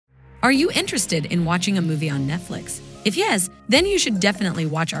Are you interested in watching a movie on Netflix? If yes, then you should definitely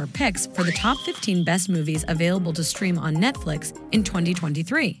watch our picks for the top 15 best movies available to stream on Netflix in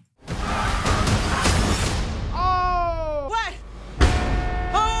 2023. Oh! What?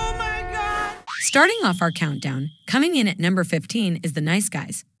 Oh my God! Starting off our countdown, coming in at number 15 is The Nice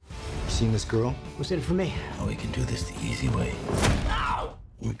Guys. Seeing this girl? What's in it for me? Oh, we can do this the easy way. Ow!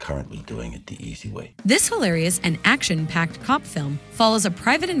 We're currently doing it the easy way. This hilarious and action-packed cop film follows a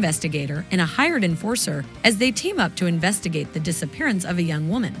private investigator and a hired enforcer as they team up to investigate the disappearance of a young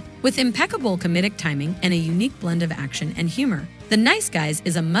woman. With impeccable comedic timing and a unique blend of action and humor, The Nice Guys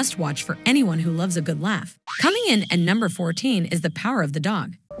is a must-watch for anyone who loves a good laugh. Coming in at number 14 is The Power of the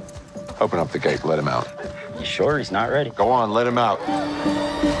Dog. Open up the gate, let him out. You sure he's not ready? Go on, let him out.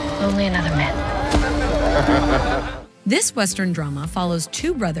 Only another minute. This Western drama follows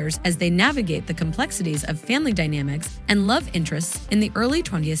two brothers as they navigate the complexities of family dynamics and love interests in the early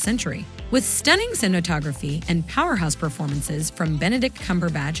 20th century. With stunning cinematography and powerhouse performances from Benedict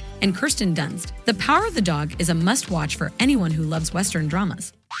Cumberbatch and Kirsten Dunst, The Power of the Dog is a must-watch for anyone who loves Western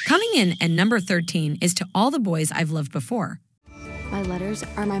dramas. Coming in at number 13 is To All the Boys I've Loved Before. My letters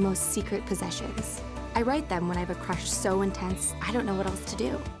are my most secret possessions. I write them when I have a crush so intense, I don't know what else to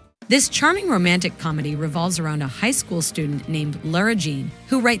do. This charming romantic comedy revolves around a high school student named Lara Jean,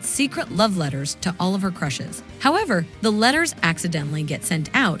 who writes secret love letters to all of her crushes. However, the letters accidentally get sent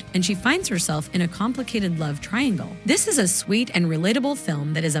out, and she finds herself in a complicated love triangle. This is a sweet and relatable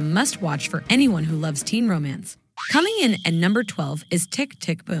film that is a must-watch for anyone who loves teen romance. Coming in at number 12 is Tick,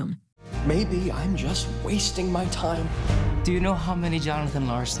 Tick, Boom. Maybe I'm just wasting my time. Do you know how many Jonathan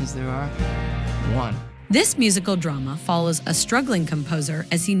Larsons there are? One. This musical drama follows a struggling composer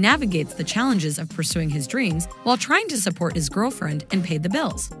as he navigates the challenges of pursuing his dreams while trying to support his girlfriend and pay the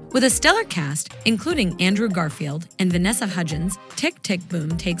bills. With a stellar cast, including Andrew Garfield and Vanessa Hudgens, Tick, Tick,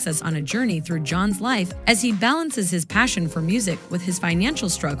 Boom takes us on a journey through John's life as he balances his passion for music with his financial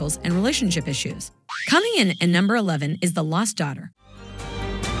struggles and relationship issues. Coming in at number 11 is The Lost Daughter.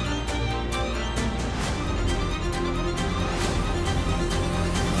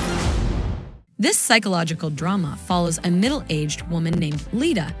 This psychological drama follows a middle-aged woman named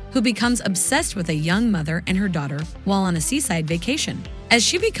Lita, who becomes obsessed with a young mother and her daughter while on a seaside vacation. As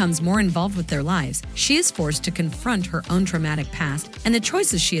she becomes more involved with their lives, she is forced to confront her own traumatic past and the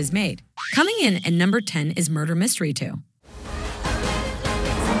choices she has made. Coming in at number 10 is Murder Mystery 2.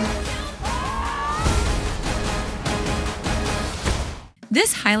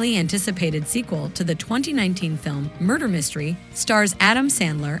 This highly anticipated sequel to the 2019 film Murder Mystery stars Adam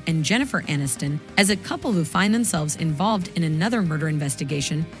Sandler and Jennifer Aniston as a couple who find themselves involved in another murder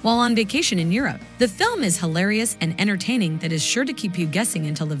investigation while on vacation in Europe. The film is hilarious and entertaining that is sure to keep you guessing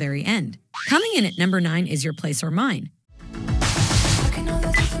until the very end. Coming in at number 9 is Your Place or Mine.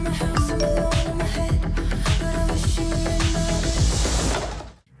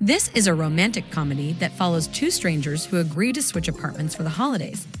 This is a romantic comedy that follows two strangers who agree to switch apartments for the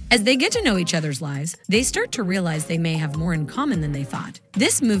holidays. As they get to know each other's lives, they start to realize they may have more in common than they thought.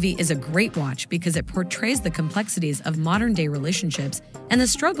 This movie is a great watch because it portrays the complexities of modern-day relationships and the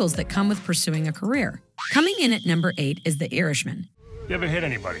struggles that come with pursuing a career. Coming in at number 8 is The Irishman. You ever hit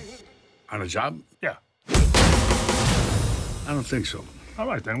anybody? On a job? Yeah. I don't think so. All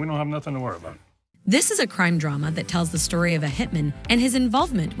right, then. We don't have nothing to worry about. This is a crime drama that tells the story of a hitman and his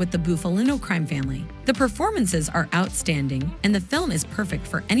involvement with the Bufalino crime family. The performances are outstanding, and the film is perfect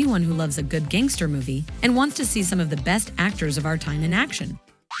for anyone who loves a good gangster movie and wants to see some of the best actors of our time in action.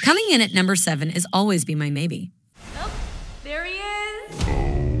 Coming in at number 7 is Always Be My Maybe. Oh, there he is!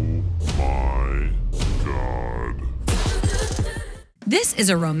 Oh my God. This is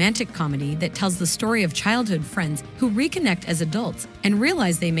a romantic comedy that tells the story of childhood friends who reconnect as adults and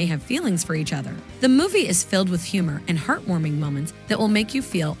realize they may have feelings for each other. The movie is filled with humor and heartwarming moments that will make you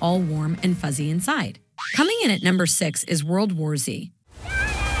feel all warm and fuzzy inside. Coming in at number 6 is World War Z.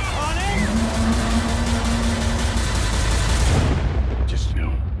 Just,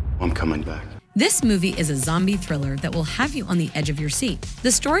 I'm coming back. This movie is a zombie thriller that will have you on the edge of your seat.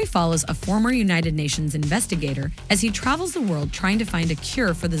 The story follows a former United Nations investigator as he travels the world trying to find a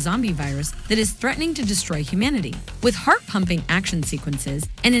cure for the zombie virus that is threatening to destroy humanity. With heart-pumping action sequences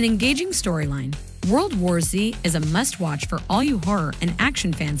and an engaging storyline, World War Z is a must-watch for all you horror and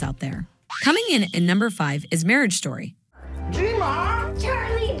action fans out there. Coming in at number 5 is Marriage Story. Girma!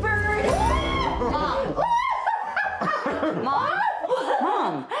 Charlie Bird! Mom! Mom?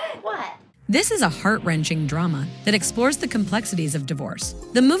 Mom! What? This is a heart-wrenching drama that explores the complexities of divorce.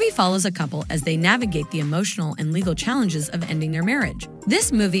 The movie follows a couple as they navigate the emotional and legal challenges of ending their marriage.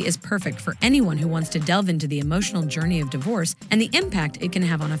 This movie is perfect for anyone who wants to delve into the emotional journey of divorce and the impact it can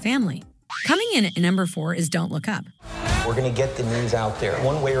have on a family. Coming in at number 4 is Don't Look Up. We're gonna get the news out there,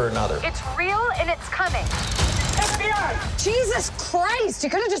 one way or another. It's real and it's coming. FBI! Jesus Christ, you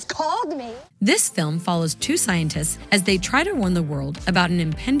could have just called me. This film follows 2 scientists as they try to warn the world about an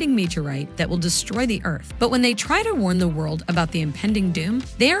impending meteorite that will destroy the Earth. But when they try to warn the world about the impending doom,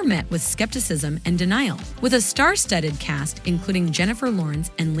 they are met with skepticism and denial. With a star-studded cast, including Jennifer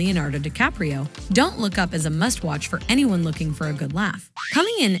Lawrence and Leonardo DiCaprio, Don't Look Up is a must-watch for anyone looking for a good laugh.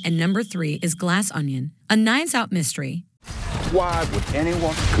 Coming in at number 3 is Glass Onion, a Knives Out mystery. Why would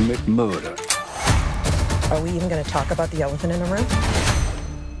anyone commit murder? Are we even going to talk about the elephant in the room?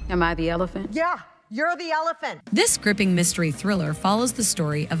 Am I the elephant? Yeah, you're the elephant. This gripping mystery thriller follows the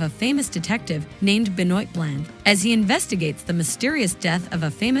story of a famous detective named Benoit Bland as he investigates the mysterious death of a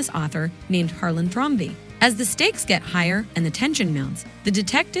famous author named Harlan Thrombey. As the stakes get higher and the tension mounts, the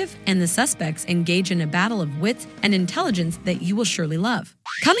detective and the suspects engage in a battle of wits and intelligence that you will surely love.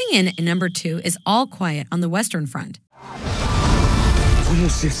 Coming in at number 2 is All Quiet on the Western Front. Du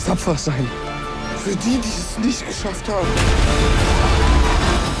musst jetzt tapfer sein. Für die es nicht geschafft haben.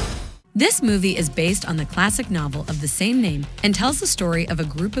 This movie is based on the classic novel of the same name and tells the story of a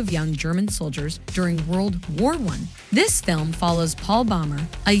group of young German soldiers during World War I. This film follows Paul Baumer,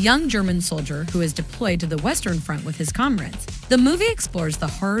 a young German soldier who is deployed to the Western Front with his comrades. The movie explores the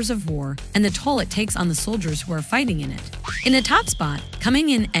horrors of war and the toll it takes on the soldiers who are fighting in it. In the top spot, coming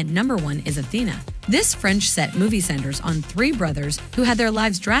in at number 1 is Athena. This French set movie centers on 3 brothers who had their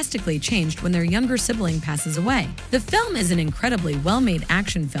lives drastically changed when their younger sibling passes away. The film is an incredibly well-made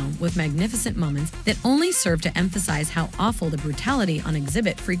action film with magnificent moments that only serve to emphasize how awful the brutality on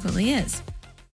exhibit frequently is.